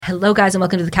Hello, guys, and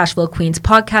welcome to the Cashflow Queens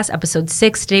podcast, episode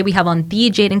 6. Today we have on the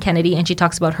Jayden Kennedy, and she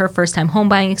talks about her first-time home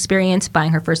buying experience,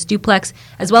 buying her first duplex,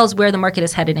 as well as where the market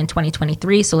is headed in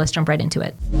 2023. So let's jump right into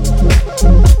it.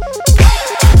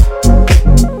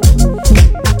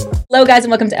 Hello, guys, and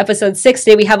welcome to episode 6.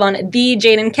 Today we have on the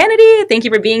Jayden Kennedy. Thank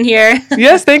you for being here.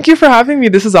 Yes, thank you for having me.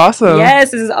 This is awesome. Yes,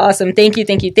 this is awesome. Thank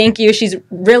you. She's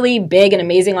really big and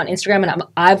amazing on Instagram, and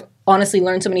I've honestly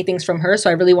learned so many things from her, so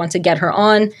I really want to get her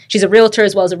on. She's a realtor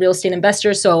as well as a real estate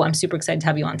investor, so I'm super excited to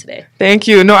have you on today. Thank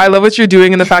you. No, I love what you're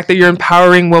doing, and the fact that you're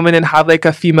empowering women and have like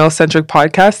a female-centric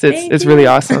podcast. It's really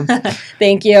awesome.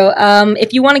 Thank you.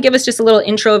 If you want to give us just a little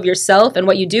intro of yourself and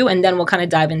what you do, and then we'll kind of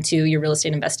dive into your real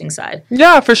estate investing side.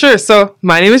 Yeah, for sure. So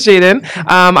my name is Jayden.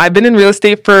 I've been in real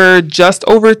estate for just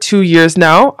over 2 years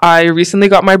now. I recently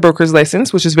got my broker's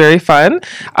license, which is very fun.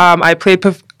 I played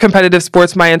competitive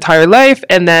sports my entire life,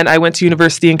 and then I went to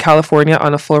university in California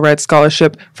on a full-ride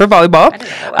scholarship for volleyball.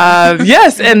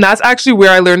 Yes, and that's actually where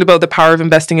I learned about the power of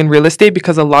investing in real estate,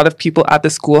 because a lot of people at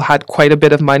the school had quite a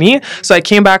bit of money. So I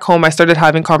came back home, I started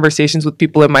having conversations with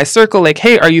people in my circle like,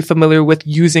 hey, are you familiar with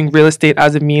using real estate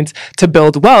as a means to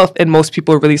build wealth? And most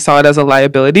people really saw it as a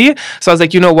liability. So I was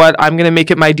like, you know what, I'm going to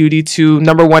make it my duty to,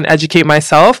 number one, educate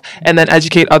myself, and then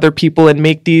educate other people and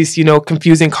make these,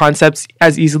 confusing concepts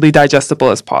as easily digestible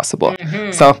as possible.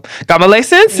 So got my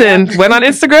license and went on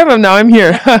Instagram, and now I'm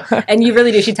here. And you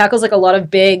really do. She tackles like a lot of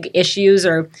big issues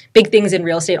or big things in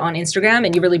real estate on Instagram,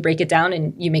 and you really break it down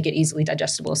and you make it easily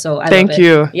digestible. So I love it. Thank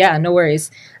you. Yeah, no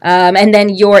worries. And then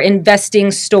your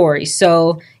investing story.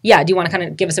 So yeah, do you want to kind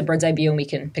of give us a bird's eye view and we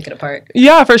can pick it apart?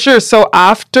 Yeah, for sure. So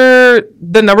after,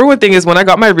 the number one thing is when I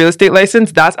got my real estate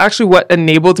license, that's actually what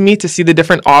enabled me to see the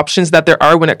different options that there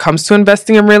are when it comes to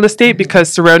investing in real estate,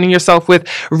 because surrounding yourself with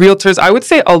realtors, I would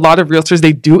say a lot of realtors,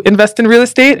 they do invest in real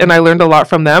estate, and I learned a lot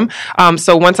from them.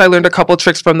 So once I learned a couple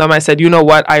tricks from them, I said, you know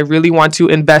what, I really want to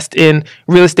invest in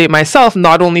real estate myself,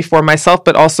 not only for myself,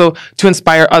 but also to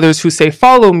inspire others who say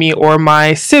follow me or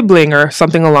my sibling or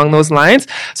something along those lines.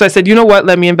 So I said, you know what,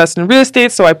 let me invest in real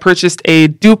estate. So I purchased a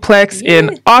duplex in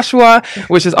Oshawa,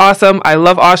 which is awesome. I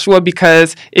love Oshawa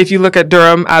because if you look at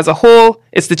Durham as a whole,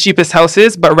 it's the cheapest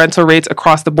houses, but rental rates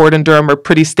across the board in Durham are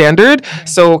pretty standard.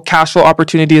 So cash flow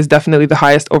opportunity is definitely the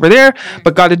highest over there.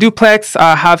 But got a duplex,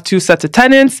 have 2 sets of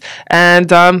tenants,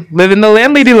 and live in the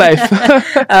landlady life.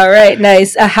 All right,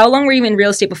 nice. How long were you in real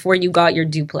estate before you got your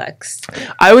duplex?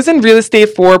 I was in real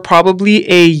estate for probably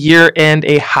a year and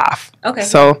a half. Okay.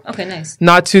 So okay, nice.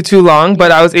 Not too long,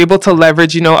 but I was able to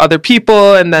leverage, other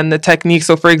people and then the technique.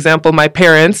 So for example, my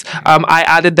parents, I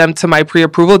added them to my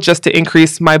pre-approval just to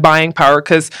increase my buying power.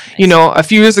 Because, a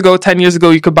few years ago, 10 years ago,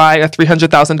 you could buy a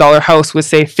 $300,000 house with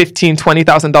say $15,000,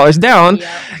 $20,000 down.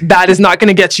 Yeah. That is not going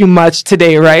to get you much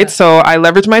today, right? Yeah. So I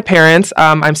leverage my parents.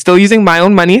 I'm still using my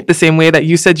own money the same way that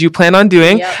you said you plan on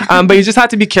doing. Yeah. But you just have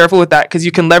to be careful with that, because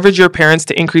you can leverage your parents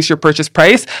to increase your purchase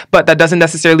price, but that doesn't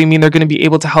necessarily mean they're going to be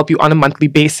able to help you on a monthly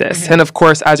basis. Mm-hmm. And of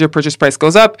course, as your purchase price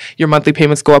goes up, your monthly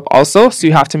payments go up also. So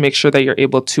you have to make sure that you're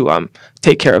able to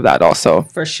take care of that also.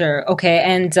 For sure. Okay.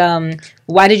 And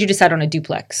why did you decide on a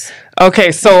duplex?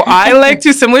 Okay, so I like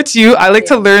to, similar to you, I like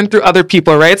to learn through other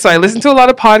people, right? So I listen to a lot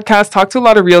of podcasts, talk to a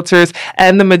lot of realtors,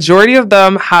 and the majority of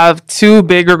them have 2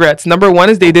 big regrets. Number 1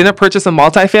 is they didn't purchase a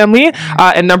multifamily,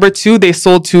 and number 2, they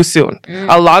sold too soon.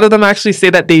 A lot of them actually say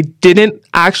that they didn't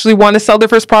actually want to sell their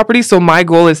first property, so my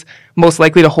goal is most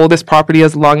likely to hold this property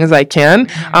as long as I can.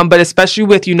 But especially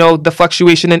with, the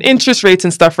fluctuation in interest rates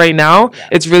and stuff right now,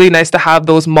 it's really nice to have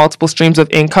those multiple streams of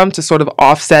income to sort of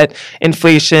offset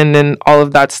inflation and all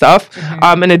of that stuff.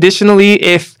 And additionally,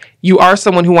 if you are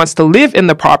someone who wants to live in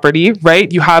the property,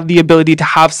 right? You have the ability to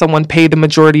have someone pay the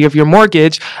majority of your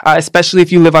mortgage, especially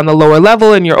if you live on the lower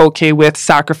level and you're okay with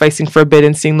sacrificing for a bit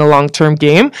and seeing the long-term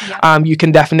game. Yeah. You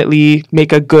can definitely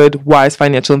make a good, wise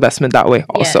financial investment that way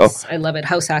also. Yes, I love it.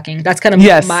 House hacking. That's kind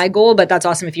of my goal, but that's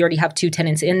awesome if you already have 2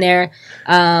 tenants in there.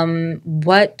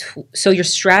 So your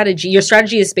strategy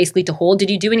is basically to hold.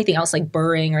 Did you do anything else like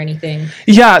burring or anything?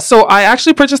 Yeah, so I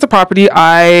actually purchased a property.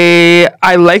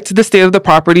 I liked the state of the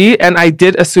property, and I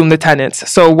did assume the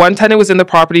tenants. So one tenant was in the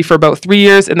property for about 3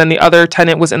 years, and then the other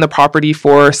tenant was in the property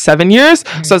for 7 years.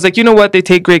 So I was like, you know what? They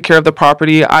take great care of the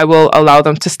property. I will allow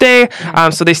them to stay.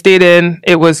 So they stayed in.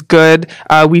 It was good.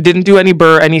 We didn't do any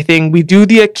burr or anything. We do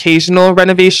the occasional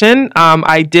renovation.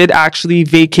 I did actually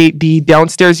vacate the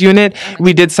downstairs unit.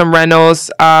 We did some renos.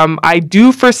 I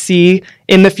do foresee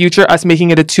in the future us making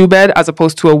it a 2-bed as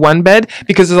opposed to a 1-bed,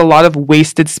 because there's a lot of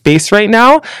wasted space right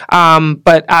now.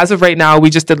 But as of right now, we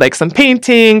just did like some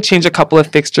painting, change a couple of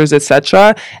fixtures,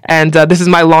 etc. And this is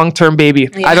my long-term baby.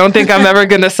 Yeah. I don't think I'm ever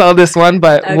going to sell this one,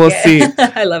 but we'll see.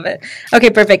 I love it. Okay,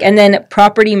 perfect. And then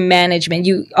property management.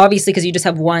 You obviously, because you just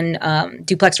have one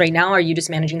duplex right now, are you just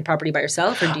managing the property by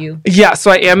yourself, or do you? Yeah,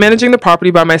 so I am managing the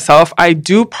property by myself. I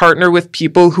do partner with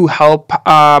people who help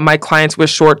my clients with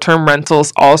short-term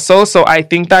rentals also. So I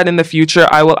think that in the future,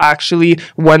 I will actually,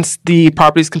 once the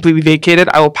property is completely vacated,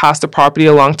 I will pass the property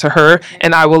along to her,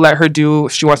 and I will let her do,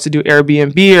 if she wants to do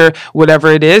Airbnb or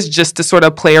whatever it is, just to sort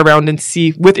of play around and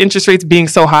see, with interest rates being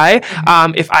so high,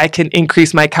 if I can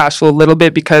increase my cash flow a little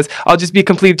bit, because I'll just be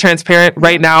completely transparent.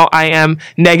 Right now, I am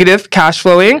negative cash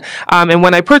flowing. And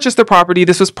when I purchased the property,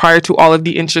 this was prior to all of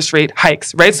the interest rate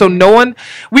hikes, right? So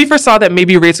we foresaw that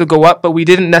maybe rates would go up, but we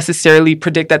didn't necessarily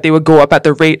predict that they would go up at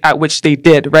the rate at which they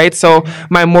did, right? So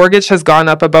my mortgage has gone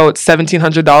up about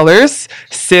 $1,700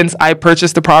 since I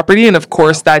purchased the property. And of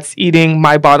course, that's eating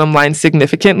my bottom line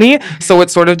significantly. So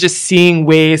it's sort of just seeing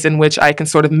ways in which I can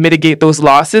sort of mitigate those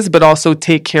losses, but also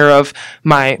take care of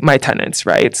my tenants,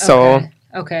 right? So.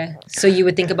 Okay. So you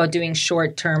would think about doing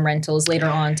short-term rentals later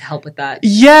on to help with that?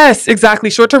 Yes, exactly.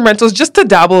 Short-term rentals, just to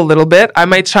dabble a little bit. I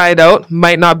might try it out.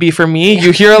 Might not be for me.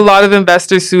 You hear a lot of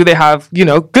investors who they have,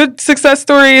 good success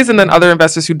stories, and then other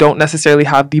investors who don't necessarily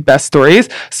have the best stories.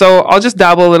 So I'll just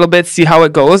dabble a little bit, see how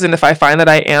it goes. And if I find that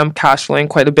I am cash flowing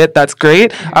quite a bit, that's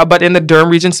great. But in the Durham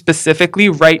region specifically,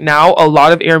 right now, a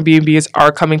lot of Airbnbs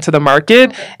are coming to the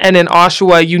market. Okay. And in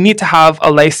Oshawa, you need to have a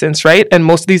license, right? And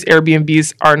most of these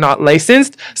Airbnbs are not licensed.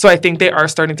 So I think they are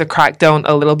starting to crack down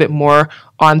a little bit more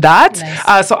on that.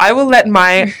 Nice. So I will let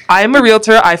I am a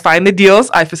realtor. I find the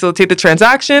deals. I facilitate the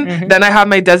transaction. Then I have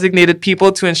my designated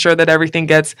people to ensure that everything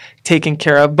gets taken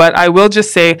care of. But I will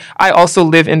just say, I also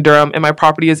live in Durham and my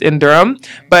property is in Durham.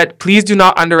 But please do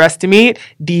not underestimate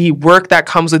the work that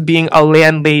comes with being a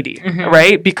landlady,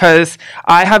 right? Because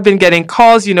I have been getting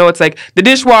calls, it's like the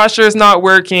dishwasher is not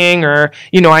working, or,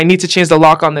 I need to change the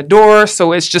lock on the door.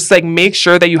 So it's just like, make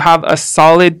sure that you have a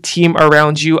solid team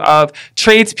around you of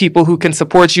tradespeople who can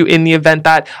support you in the event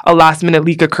that a last minute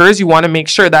leak occurs. You want to make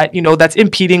sure that, that's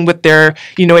impeding with their,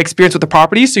 experience with the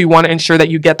property. So you want to ensure that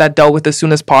you get that dealt with as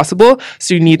soon as possible.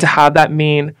 So you need to have that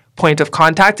main point of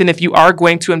contact. And if you are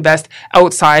going to invest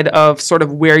outside of sort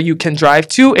of where you can drive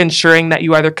to, ensuring that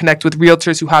you either connect with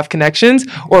realtors who have connections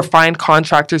or find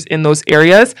contractors in those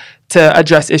areas to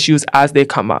address issues as they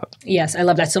come up. Yes, I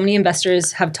love that. So many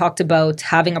investors have talked about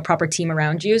having a proper team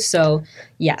around you. So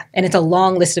yeah, and it's a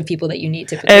long list of people that you need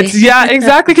typically. Yeah,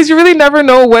 exactly, because you really never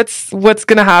know what's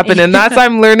going to happen. And that's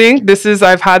I'm learning.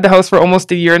 I've had the house for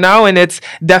almost a year now, and it's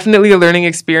definitely a learning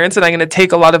experience. And I'm going to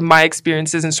take a lot of my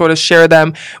experiences and sort of share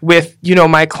them with,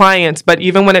 my clients. But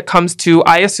even when it comes to,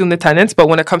 I assume the tenants, but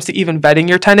when it comes to even vetting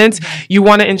your tenants, you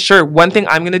want to ensure, one thing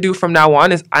I'm going to do from now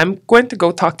on is I'm going to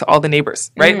go talk to all the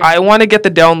neighbors, right? I want to get the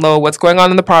down low, what's going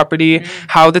on in the property,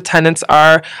 how the tenants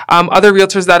are. Other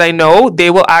realtors that I know, they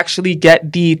will actually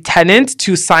get the tenant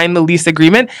to sign the lease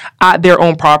agreement at their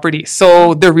own property.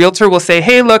 So the realtor will say,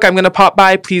 hey, look, I'm going to pop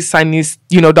by, please sign these,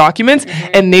 documents,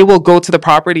 and they will go to the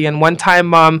property. And one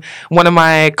time, one of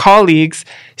my colleagues,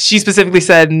 she specifically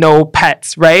said no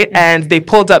pets, right? And they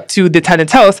pulled up to the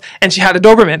tenant's house and she had a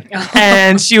Doberman.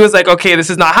 And she was like, okay, this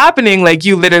is not happening. Like,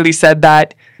 you literally said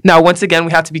that. Now, once again,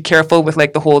 we have to be careful with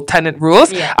like the whole tenant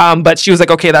rules. Yeah. But she was like,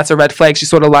 okay, that's a red flag. She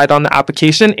sort of lied on the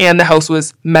application, and the house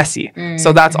was messy.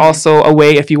 So that's also a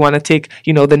way, if you want to take,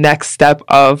 the next step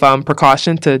of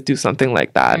precaution, to do something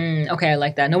like that. Okay, I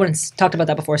like that. No one's talked about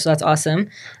that before, so that's awesome.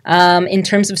 In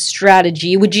terms of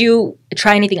strategy, would you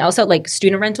try anything else out, like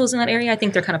student rentals in that area? I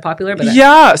think they're kind of popular. But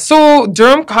yeah, so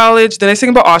Durham College, the nice thing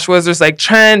about Oshawa is there's like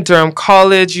Trent, Durham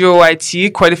College,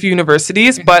 UOIT, quite a few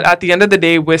universities. But at the end of the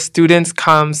day, with students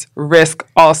comes risk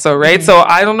also, right? So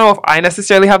I don't know if I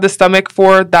necessarily have the stomach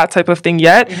for that type of thing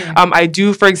yet. I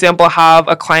do, for example, have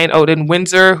a client out in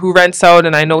Windsor who rents out,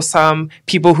 and I know some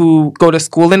people who go to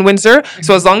school in Windsor.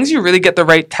 So as long as you really get the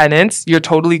right tenants, you're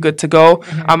totally good to go.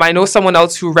 I know someone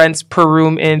else who rents per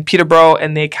room in Peterborough,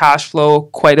 and they cash flow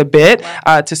quite a bit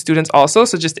to students also.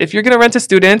 So just if you're going to rent to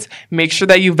students, make sure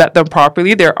that you vet them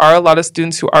properly. There are a lot of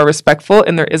students who are respectful,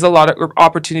 and there is a lot of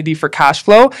opportunity for cash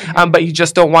flow, but you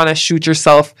just don't want to shoot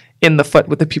yourself in the foot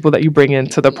with the people that you bring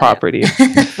into the property.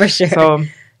 For sure. So,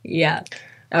 yeah.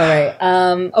 All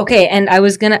right. Okay. And I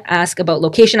was going to ask about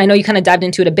location. I know you kind of dived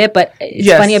into it a bit, but it's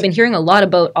funny. I've been hearing a lot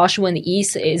about Oshawa in the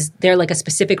East. Is there like a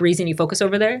specific reason you focus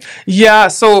over there? Yeah.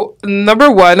 So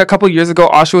number one, a couple years ago,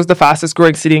 Oshawa was the fastest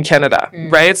growing city in Canada,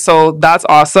 right? So that's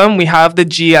awesome. We have the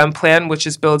GM plan, which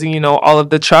is building, you know, all of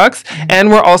the trucks. And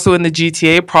we're also in the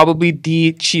GTA, probably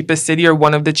the cheapest city or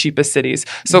one of the cheapest cities.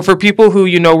 So for people who,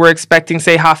 you know, we're expecting,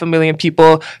 say, 500,000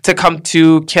 people to come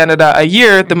to Canada a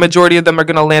year, the majority of them are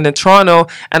going to land in Toronto.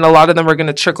 And a lot of them are going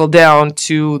to trickle down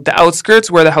to the outskirts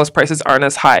where the house prices aren't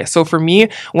as high. So for me,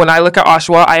 when I look at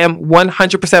Oshawa, I am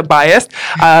 100% biased.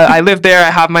 I live there. I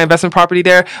have my investment property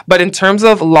there. But in terms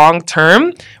of long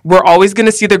term, we're always going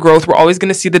to see the growth. We're always going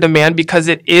to see the demand because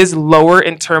it is lower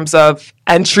in terms of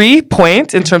entry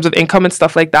point, in terms of income and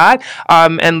stuff like that.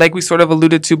 And like we sort of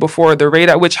alluded to before, the rate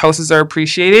at which houses are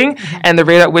appreciating and the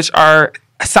rate at which our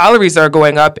salaries are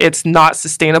going up, it's not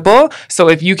sustainable. So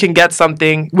if you can get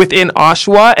something within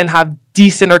Oshawa and have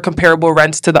decent or comparable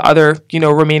rents to the other, you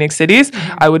know, remaining cities,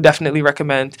 I would definitely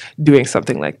recommend doing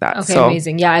something like that. Okay,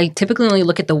 amazing. Yeah, I typically only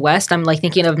look at the West. I'm like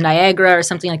thinking of Niagara or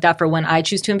something like that for when I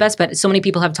choose to invest, but so many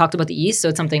people have talked about the East, so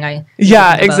it's something I...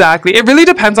 Yeah, exactly. It really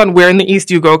depends on where in the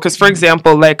East you go, because for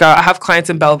example, like I have clients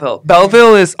in Belleville.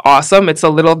 Belleville is awesome. It's a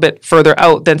little bit further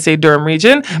out than, say, Durham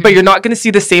region, but you're not going to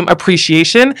see the same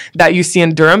appreciation that you see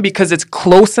in Durham because it's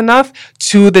close enough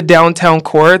to the downtown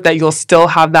core that you'll still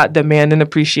have that demand and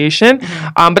appreciation.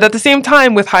 But at the same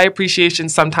time, with high appreciation,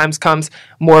 sometimes comes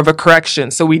more of a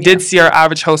correction. So we did see our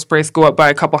average house price go up by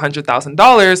a couple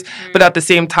 $100,000. But at the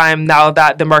same time, now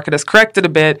that the market has corrected a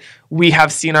bit, we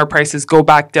have seen our prices go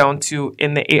back down to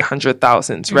in the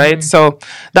 800,000s, right? So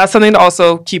that's something to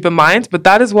also keep in mind. But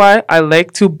that is why I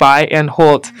like to buy and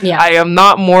hold. I am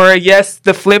not more, yes,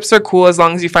 the flips are cool as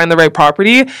long as you find the right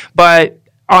property, but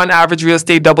on average, real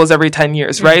estate doubles every 10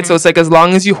 years, right? So it's like as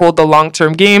long as you hold the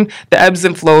long-term game, the ebbs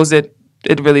and flows, it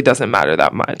really doesn't matter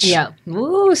that much. Yeah.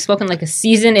 Ooh, spoken like a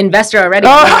seasoned investor already.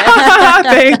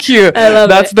 Thank you. I love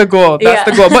That's it. the goal.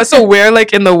 That's the goal. But so where,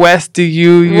 like, in the West do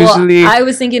you usually... I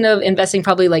was thinking of investing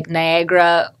probably like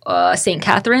Niagara, St.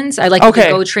 Catharines. I like the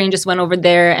GO train, just went over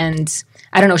there, and...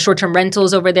 I don't know, short-term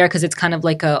rentals over there because it's kind of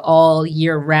like a all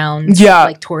year round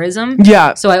like tourism.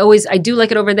 Yeah. So I do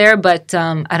like it over there, but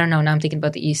I don't know. Now I'm thinking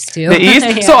about the East too. The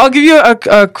East? So I'll give you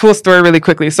a cool story really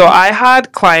quickly. So I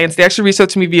had clients, they actually reached out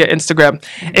to me via Instagram.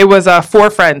 It was 4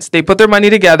 friends. They put their money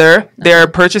together, their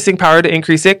purchasing power to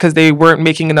increase it because they weren't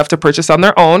making enough to purchase on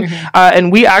their own. And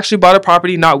we actually bought a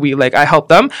property, not we, like I helped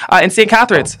them, in St.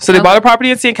 Catharines. So they bought a property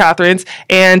in St. Catharines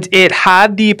and it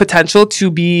had the potential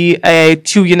to be a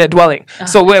 2-unit dwelling.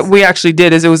 So what we actually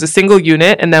did is it was a single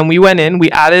unit, and then we went in,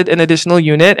 we added an additional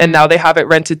unit, and now they have it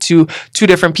rented to 2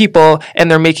 different people,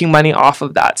 and they're making money off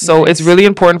of that. So it's really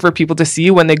important for people to see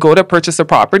when they go to purchase a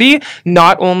property,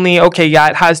 not only, okay, yeah,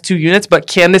 it has 2 units, but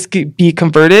can this be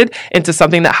converted into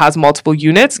something that has multiple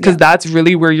units? Because that's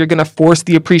really where you're going to force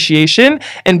the appreciation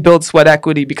and build sweat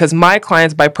equity. Because my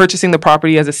clients, by purchasing the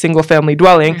property as a single family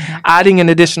dwelling, adding an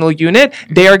additional unit,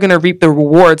 they are going to reap the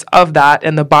rewards of that,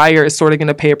 and the buyer is sort of going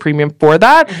to pay a premium for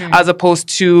that. As opposed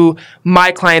to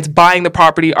my clients buying the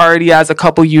property already as a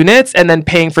couple units and then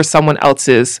paying for someone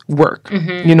else's work.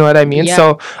 You know what I mean?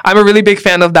 So I'm a really big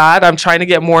fan of that. I'm trying to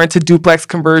get more into duplex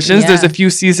conversions. There's a few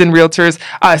seasoned realtors,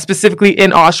 specifically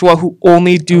in Oshawa, who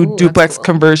only do duplex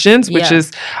conversions, which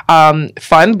is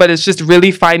fun, but it's just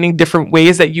really finding different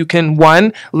ways that you can,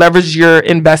 1, leverage your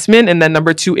investment, and then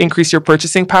number 2, increase your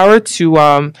purchasing power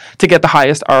to get the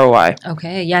highest ROI.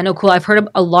 Okay. Yeah, no, cool. I've heard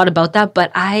a lot about that,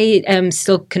 but I am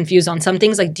still confused on some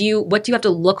things. Like, what do you have to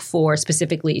look for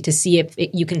specifically to see if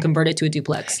you can convert it to a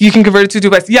duplex? You can convert it to a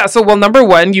duplex. Yeah. So, well, number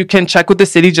 1, you can check with the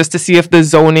city just to see if the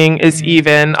zoning is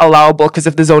even allowable. Because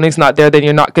if the zoning's not there, then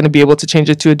you're not going to be able to change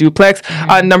it to a duplex.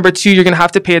 Number 2, you're going to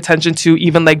have to pay attention to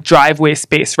even like driveway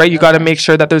space, right? You got to make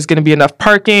sure that there's going to be enough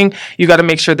parking. You got to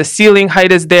make sure the ceiling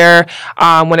height is there.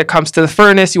 When it comes to the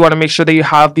furnace, you want to make sure that you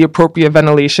have the appropriate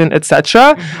ventilation,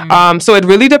 etc. So it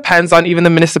really depends on even the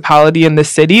municipality and the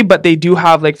city, but they do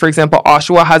have, like, for example,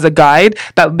 Oshawa has a guide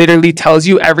that literally tells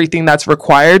you everything that's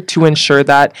required to ensure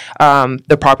that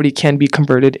the property can be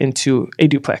converted into a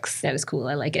duplex. That is cool.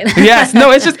 I like it. Yes.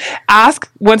 No, it's just ask,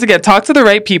 once again, talk to the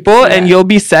right people and you'll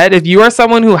be set. If you are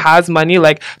someone who has money,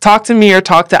 like, talk to me or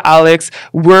talk to Alex.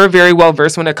 We're very well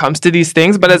versed when it comes to these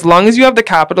things, but as long as you have the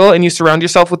capital and you surround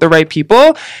yourself with the right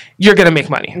people, you're going to make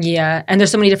money. Yeah. And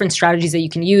there's so many different strategies that you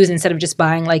can use instead of just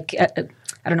buying like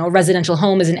I don't know, a residential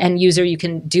home as an end user, you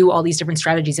can do all these different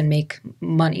strategies and make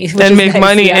money. And make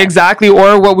money, exactly.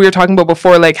 Or what we were talking about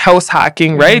before, like house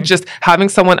hacking, right? Just having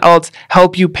someone else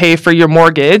help you pay for your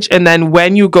mortgage. And then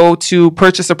when you go to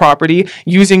purchase a property,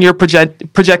 using your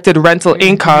projected rental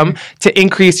income to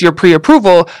increase your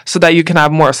pre-approval so that you can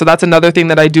have more. So that's another thing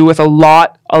that I do with a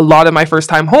lot of my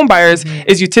first-time home buyers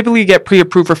is you typically get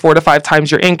pre-approved for 4 to 5 times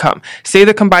your income. Say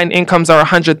the combined incomes are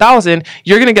 100,000,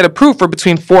 you're going to get approved for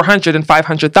between 400 and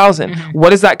 500,000.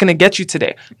 What is that going to get you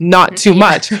today? Not too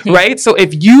much, right? So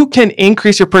if you can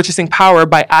increase your purchasing power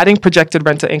by adding projected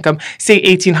rental income, say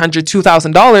 $1,800,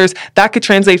 $2,000, that could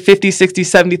translate $50,000,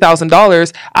 $60,000,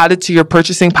 $70,000 added to your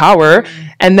purchasing power.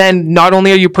 And then not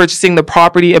only are you purchasing the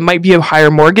property, it might be a higher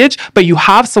mortgage, but you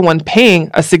have someone paying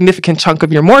a significant chunk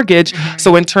of your mortgage.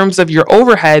 So in terms of your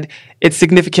overhead, it's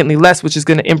significantly less, which is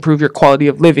going to improve your quality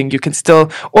of living. You can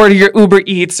still order your Uber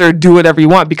Eats or do whatever you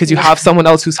want because you have someone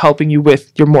else who's helping you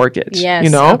with your mortgage. Yes.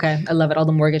 You know? Okay. I love it. All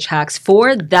the mortgage hacks.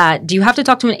 For that, do you have to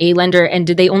talk to an A lender, and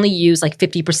do they only use like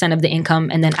 50% of the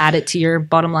income and then add it to your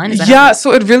bottom line?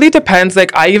 So it really depends.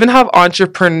 Like I even have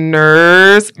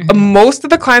entrepreneurs. Most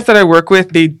of the clients that I work with,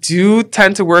 they do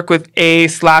tend to work with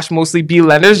A/mostly B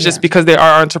lenders just because they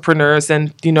are entrepreneurs,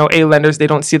 and you know, A lenders, they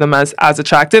don't see them as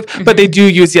attractive, but they do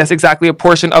use, yes, exactly, a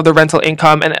portion of the rental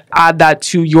income and add that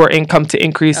to your income to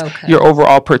increase your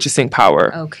overall purchasing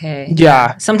power. Okay.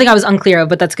 Yeah. Something I was unclear of,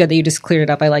 but that's good that you just cleared it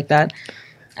up. I like that.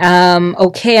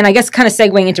 Okay, and I guess kind of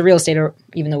segueing into real estate, or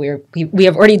even though we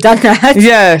have already done that.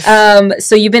 Yes.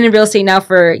 So you've been in real estate now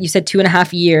for, you said,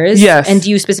 2.5 years. Yes. And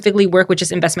do you specifically work with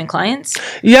just investment clients?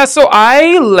 Yeah, so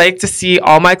I like to see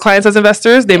all my clients as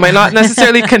investors. They might not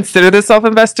necessarily consider themselves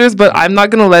investors, but I'm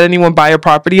not going to let anyone buy a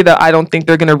property that I don't think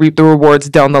they're going to reap the rewards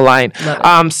down the line.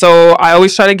 So I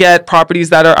always try to get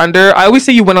properties that are under, I always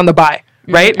say you win on the buy.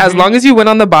 Right? As long as you win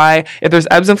on the buy, if there's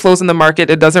ebbs and flows in the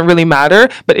market, it doesn't really matter.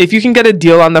 But if you can get a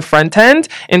deal on the front end,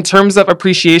 in terms of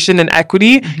appreciation and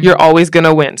equity, you're always going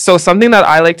to win. So something that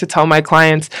I like to tell my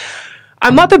clients,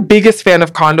 I'm not the biggest fan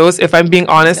of condos, if I'm being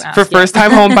honest, for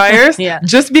first-time home buyers,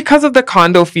 just because of the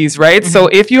condo fees, right? So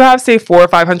if you have, say, $400 or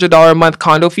 $500 a month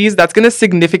condo fees, that's going to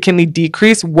significantly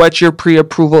decrease what your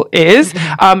pre-approval is.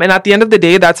 And at the end of the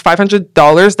day, that's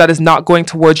 $500 that is not going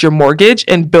towards your mortgage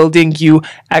and building you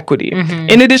equity.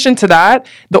 In addition to that,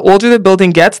 the older the building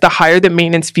gets, the higher the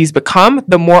maintenance fees become,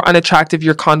 the more unattractive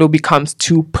your condo becomes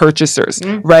to purchasers,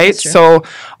 right? So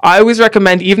I always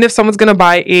recommend, even if someone's going to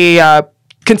buy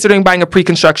considering buying a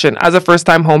pre-construction as a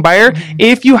first-time home buyer,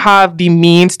 if you have the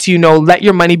means to, let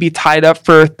your money be tied up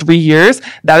for 3 years,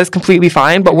 that is completely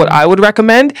fine. But what I would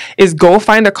recommend is go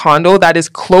find a condo that is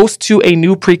close to a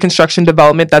new pre-construction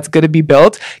development that's going to be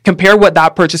built. Compare what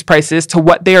that purchase price is to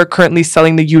what they are currently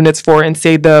selling the units for in,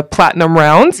 say, the platinum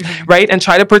rounds, right? And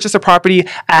try to purchase a property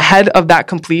ahead of that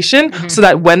completion so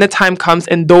that when the time comes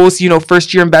and those,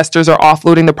 first-year investors are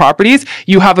offloading the properties,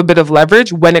 you have a bit of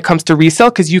leverage when it comes to resale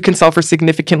because you can sell for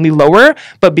significantly lower,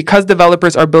 but because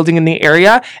developers are building in the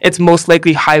area, it's most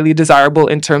likely highly desirable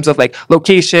in terms of like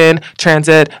location,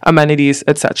 transit, amenities,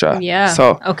 etc. Yeah.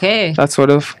 So that's sort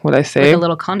of what I say. Like a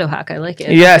little condo hack. I like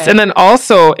it. Yes. And then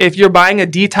also, if you're buying a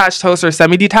detached house or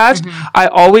semi-detached, I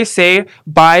always say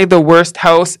buy the worst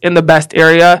house in the best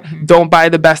area. Don't buy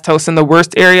the best house in the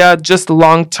worst area. Just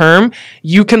long term,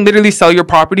 you can literally sell your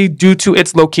property due to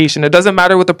its location. It doesn't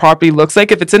matter what the property looks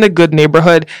like. If it's in a good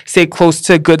neighborhood, say close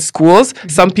to good schools,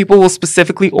 some people will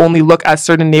specifically only look at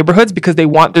certain neighborhoods because they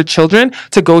want their children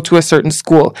to go to a certain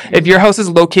school. If your house is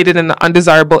located in an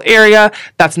undesirable area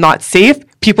that's not safe,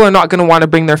 people are not going to want to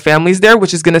bring their families there,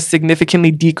 which is going to significantly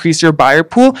decrease your buyer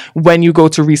pool when you go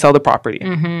to resell the property.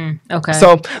 Okay.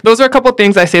 So those are a couple of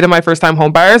things I say to my first-time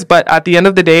home buyers. But at the end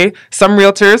of the day, some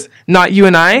realtors, not you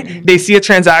and I, they see a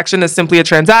transaction as simply a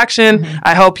transaction.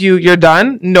 I help you, you're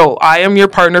done. No, I am your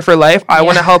partner for life. I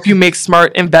want to help you make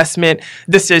smart investment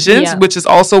decisions, which is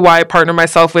also why I partner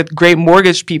myself with great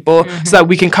mortgage people so that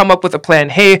we can come up with a plan.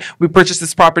 Hey, we purchased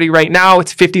this property right now.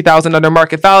 It's $50,000 under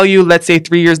market value. Let's say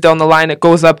 3 years down the line, it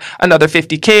goes up another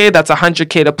 $50K. That's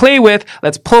 $100K to play with.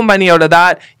 Let's pull money out of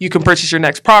that. You can purchase your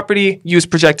next property, use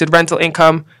projected rental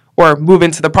income, or move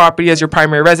into the property as your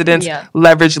primary residence,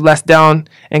 leverage less down,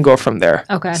 and go from there.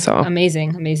 Okay. So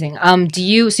amazing. So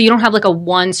you don't have like a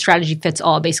one strategy fits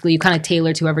all, basically you kind of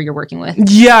tailor to whoever you're working with?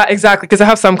 Yeah, exactly. Because I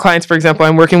have some clients, for example,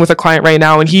 I'm working with a client right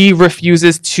now and he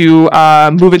refuses to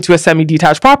move into a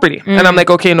semi-detached property. And I'm like,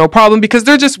 okay, no problem, because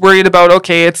they're just worried about,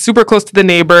 okay, it's super close to the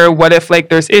neighbor. What if like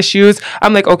there's issues?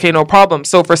 I'm like, okay, no problem.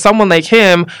 So for someone like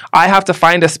him, I have to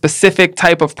find a specific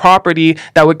type of property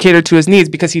that would cater to his needs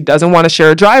because he doesn't want to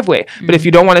share a driveway driveway. But if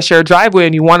you don't want to share a driveway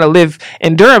and you want to live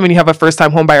in Durham and you have a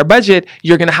first-time home buyer budget,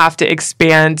 you're going to have to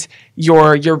expand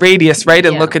your radius, right?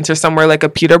 And look into somewhere like a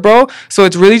Peterborough. So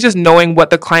it's really just knowing what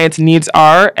the client's needs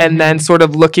are and then sort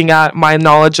of looking at my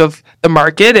knowledge of the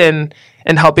market and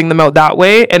helping them out that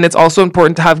way. And it's also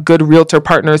important to have good realtor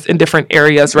partners in different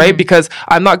areas, right? Because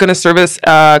I'm not going to service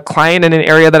a client in an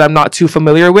area that I'm not too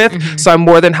familiar with. So I'm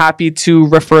more than happy to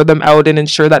refer them out and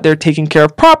ensure that they're taken care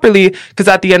of properly. Because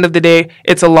at the end of the day,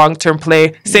 it's a long-term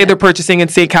play. Say they're purchasing in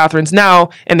St. Catharines now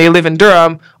and they live in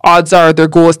Durham. Odds are their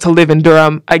goal is to live in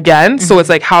Durham again. So it's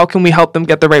like, how can we help them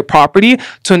get the right property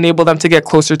to enable them to get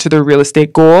closer to their real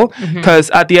estate goal? Because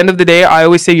at the end of the day, I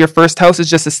always say your first house is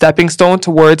just a stepping stone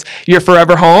towards your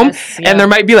forever home. And there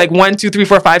might be like 1, 2, 3,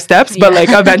 4, 5 steps, but like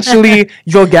eventually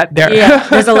you'll get there.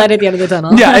 There's a light at the end of the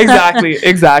tunnel.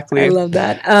 Exactly. I love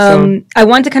that. I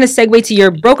want to kind of segue to your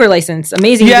broker license.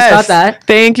 Amazing. You just got that.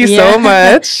 Thank you so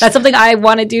much. That's something I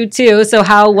want to do too. So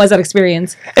how was that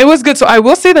experience? It was good. So I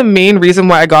will say the main reason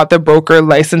why I got the broker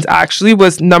license actually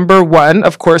was number one,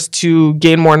 of course, to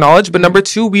gain more knowledge. But number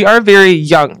two, we are very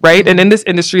young, right? And in this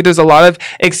industry, there's a lot of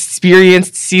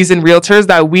experienced, seasoned realtors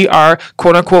that we are,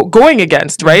 quote unquote, going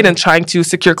against, right? And trying to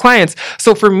secure clients.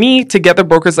 So for me to get the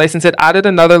broker's license, it added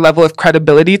another level of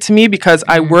credibility to me because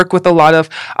I work with a lot of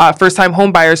first-time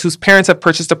home buyers whose parents have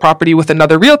purchased a property with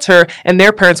another realtor and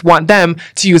their parents want them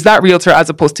to use that realtor as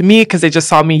opposed to me because they just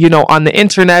saw me, you know, on the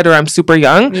internet or I'm super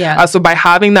young. So by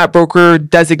having that broker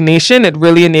designation, it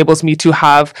really enables me to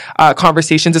have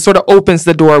conversations. It sort of opens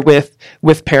the door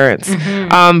with parents.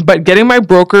 But getting my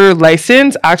broker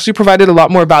license actually provided a lot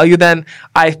more value than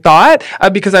I thought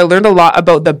because I learned a lot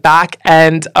about the back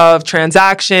end of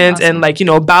transactions and like, you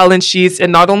know, balance sheets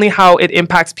and not only how it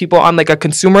impacts people on like a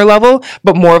consumer level,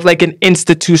 but more of like an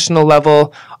institutional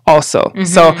level also.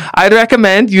 So I'd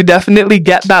recommend you definitely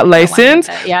get that license,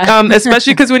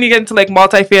 especially because when you get into like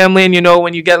multifamily and, you know,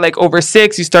 when you get like over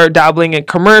 6, you start dabbling in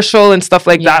commercial and stuff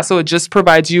like that. So it just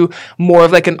provides you more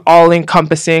of like an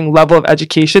all-encompassing level of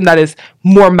education that is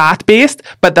more math-based,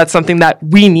 but that's something that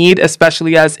we need,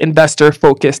 especially as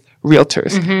investor-focused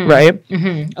realtors, right?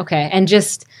 Okay. And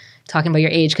just talking about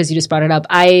your age, because you just brought it up,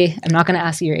 I am not going to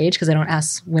ask you your age because I don't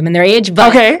ask women their age,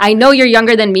 but I know you're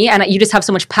younger than me and you just have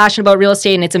so much passion about real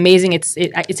estate and it's amazing. It's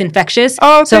infectious.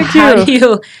 Oh, so thank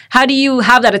you. How do you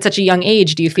have that at such a young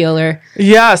age, do you feel? Or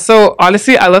so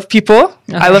honestly, I love people.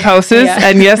 I love houses.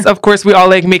 And yes, of course, we all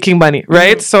like making money,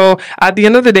 right? So at the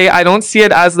end of the day, I don't see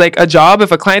it as like a job.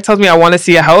 If a client tells me I want to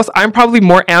see a house, I'm probably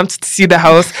more amped to see the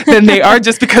house than they are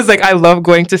just because like I love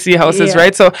going to see houses,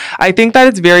 right? So I think that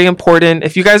it's very important.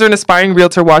 If you guys are an aspiring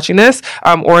realtor watching this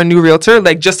or a new realtor,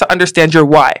 like just to understand your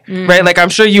why, right? Like I'm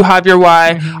sure you have your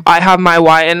why. I have my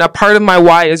why. And a part of my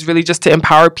why is really just to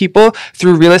empower people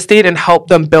through real estate and help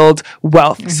them build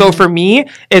wealth. So for me,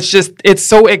 it's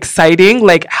so exciting,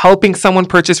 like helping someone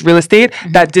purchase real estate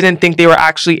that didn't think they were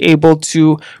actually able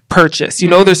to purchase. You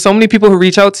know, there's so many people who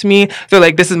reach out to me. They're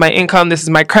like, this is my income. This is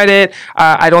my credit.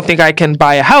 I don't think I can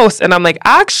buy a house. And I'm like,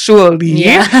 actually,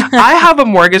 I have a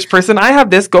mortgage person. I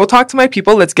have this. Go talk to my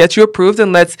people. Let's get you approved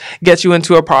and let's get you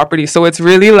into a property. So it's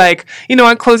really like, you know,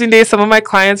 on closing day, some of my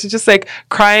clients are just like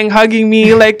crying, hugging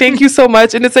me, like, thank you so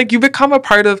much. And it's like, you become a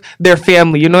part of their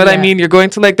family. You know what I mean? You're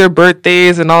going to like their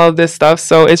birthdays and all of this stuff.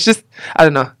 So it's just, I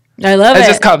don't know. I love it. It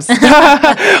just comes.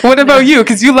 What about you?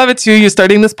 Because you love it too. You're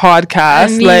starting this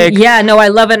podcast. I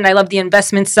love it. And I love the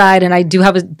investment side. And I do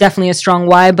have definitely a strong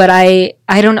why. But I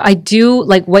do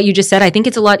like what you just said. I think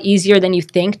it's a lot easier than you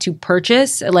think to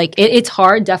purchase. Like it's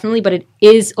hard, definitely, but it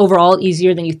is overall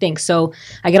easier than you think. So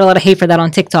I get a lot of hate for that on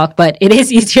TikTok, but it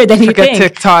is easier than you think.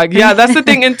 TikTok. Yeah, that's the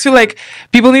thing. And too, like,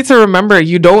 people need to remember,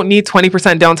 you don't need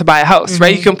 20% down to buy a house,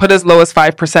 right? You can put as low as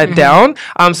 5% down.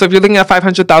 So if you're looking at a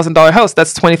 $500,000 house,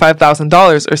 that's $25,000,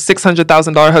 or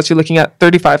 $600,000 house, you're looking at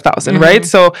 $35,000, right?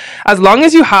 So as long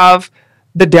as you have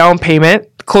the down payment,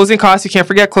 closing costs, you can't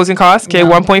forget closing costs,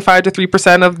 1.5 to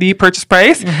 3% of the purchase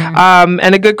price,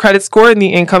 and a good credit score and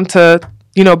the income to,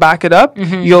 you know, back it up,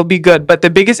 you'll be good. But the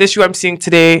biggest issue I'm seeing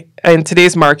today in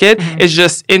today's market is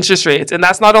just interest rates. And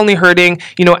that's not only hurting,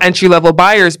 you know, entry-level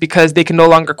buyers because they can no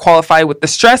longer qualify with the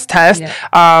stress test.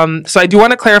 So I do want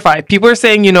to clarify. People are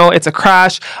saying, you know, it's a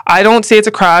crash. I don't say it's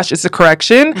a crash. It's a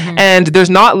correction. And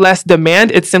there's not less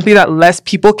demand. It's simply that less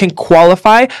people can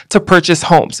qualify to purchase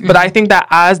homes. But I think that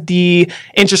as the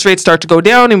interest rates start to go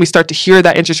down and we start to hear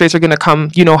that interest rates are going to come,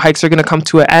 you know, hikes are going to come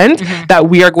to an end, that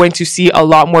we are going to see a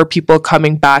lot more people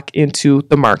coming back into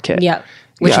the market.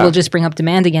 Which will just bring up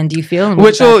demand again, do you feel?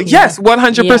 Which will, yes,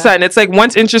 100%. It's like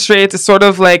once interest rates, it's sort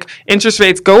of like interest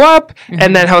rates go up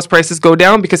and then house prices go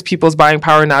down because people's buying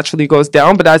power naturally goes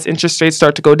down. But as interest rates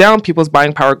start to go down, people's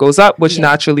buying power goes up, which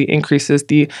naturally increases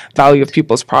the value of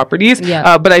people's properties.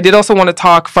 But I did also want to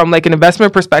talk from like an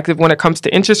investment perspective when it comes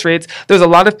to interest rates. There's a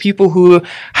lot of people who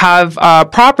have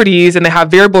properties and they have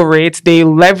variable rates. They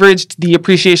leveraged the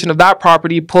appreciation of that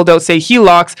property, pulled out, say,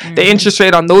 HELOCs. The interest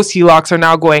rate on those HELOCs are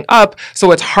now going up.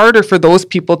 So it's harder for those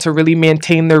people to really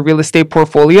maintain their real estate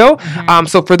portfolio.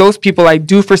 So for those people, I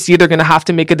do foresee they're going to have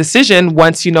to make a decision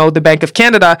once, you know, the Bank of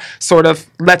Canada sort of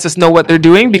lets us know what they're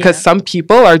doing, because some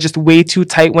people are just way too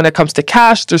tight when it comes to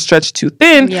cash. They're stretched too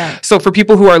thin. So for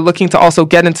people who are looking to also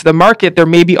get into the market, there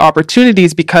may be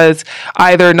opportunities because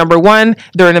either number one,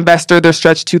 they're an investor, they're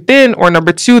stretched too thin, or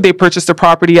number two, they purchased a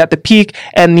property at the peak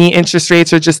and the interest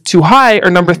rates are just too high, or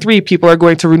number three, people are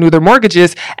going to renew their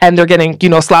mortgages and they're getting, you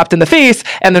know, slapped in the face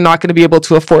and they're not going to be able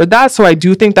to afford that. So I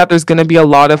do think that there's going to be a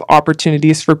lot of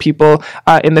opportunities for people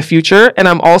in the future. And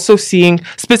I'm also seeing,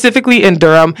 specifically in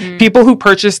Durham, people who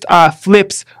purchased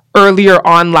flips earlier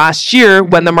on last year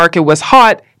when the market was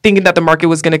hot, thinking that the market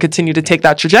was going to continue to take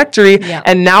that trajectory.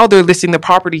 And now they're listing the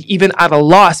property even at a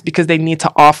loss because they need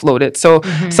to offload it. So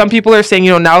some people are saying,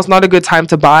 you know, now's not a good time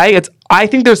to buy. I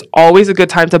think there's always a good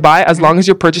time to buy as long as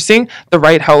you're purchasing the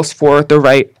right house for the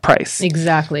right price.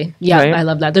 Exactly. Yeah, right? I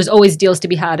love that. There's always deals to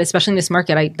be had, especially in this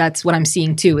market. That's what I'm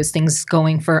seeing too, is things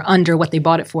going for under what they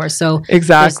bought it for. So there's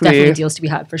definitely deals to be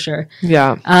had for sure.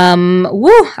 Yeah.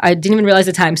 I didn't even realize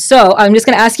the time. So I'm just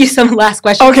going to ask you some last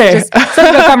questions. Okay. Just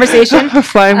some good conversation.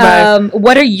 Flying by.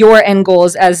 What are your end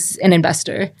goals as an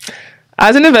investor?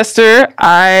 As an investor,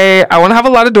 I want to have a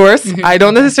lot of doors. I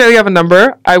don't necessarily have a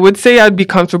number. I would say I'd be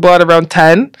comfortable at around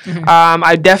 10.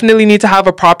 I definitely need to have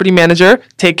a property manager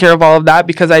take care of all of that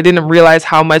because I didn't realize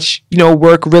how much, you know,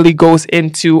 work really goes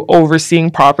into overseeing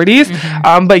properties.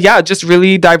 But yeah, just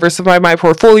really diversify my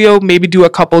portfolio, maybe do a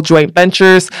couple joint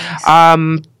ventures.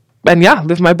 And yeah,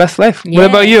 live my best life. What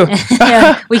about you?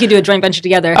 We could do a joint venture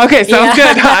together. Okay, sounds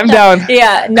good. I'm down.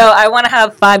 No, I want to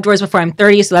have 5 doors before I'm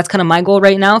 30, so that's kind of my goal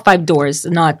right now. 5 doors,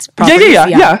 not properties.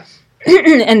 Yeah.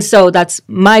 And so that's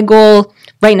my goal.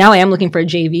 Right now, I am looking for a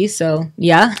JV, so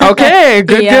yeah. Okay,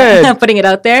 good. Putting it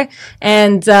out there.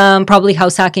 And probably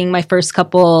house hacking my first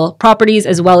couple properties,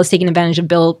 as well as taking advantage of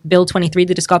Bill 23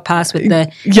 that just got passed with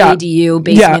the ADU,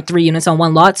 basing it 3 units on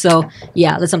 1 lot. So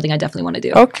yeah, that's something I definitely want to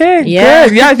do. Okay, good. Yeah,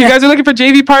 if you guys are looking for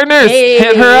JV partners,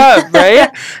 hit her up, right?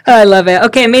 I love it.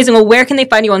 Okay, amazing. Well, where can they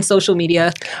find you on social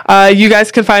media? You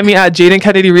guys can find me at Jayden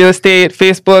Kennedy Real Estate,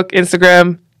 Facebook,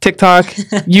 Instagram, TikTok,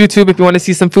 YouTube. If you want to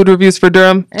see some food reviews for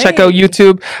Durham, check out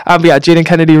YouTube. Jayden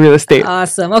Kennedy Real Estate.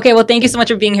 Awesome. Okay, well, thank you so much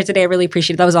for being here today. I really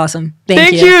appreciate it. That was awesome.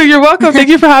 Thank you. You're welcome. Thank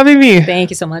you for having me.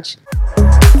 Thank you so much.